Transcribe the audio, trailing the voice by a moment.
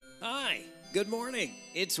Good morning.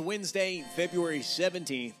 It's Wednesday, February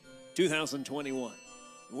 17th, 2021.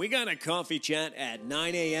 We got a coffee chat at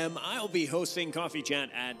 9 a.m. I'll be hosting coffee chat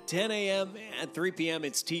at 10 a.m. At 3 p.m.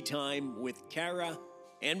 it's tea time with Kara.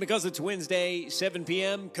 And because it's Wednesday, 7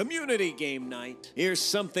 p.m., community game night. Here's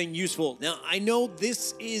something useful. Now, I know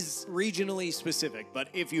this is regionally specific, but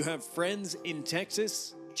if you have friends in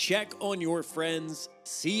Texas, check on your friends,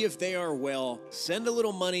 see if they are well, send a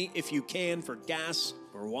little money if you can for gas,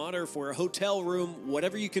 for water, for a hotel room,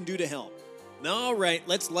 whatever you can do to help. All right,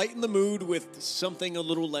 let's lighten the mood with something a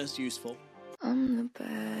little less useful. I'm the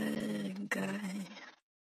bad guy.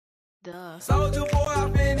 Duh. Soldier boy,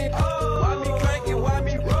 I've been it. Why me cranking, why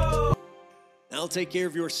me roll? Now take care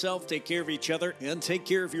of yourself, take care of each other, and take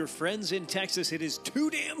care of your friends in Texas. It is too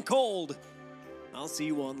damn cold. I'll see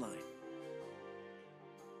you online.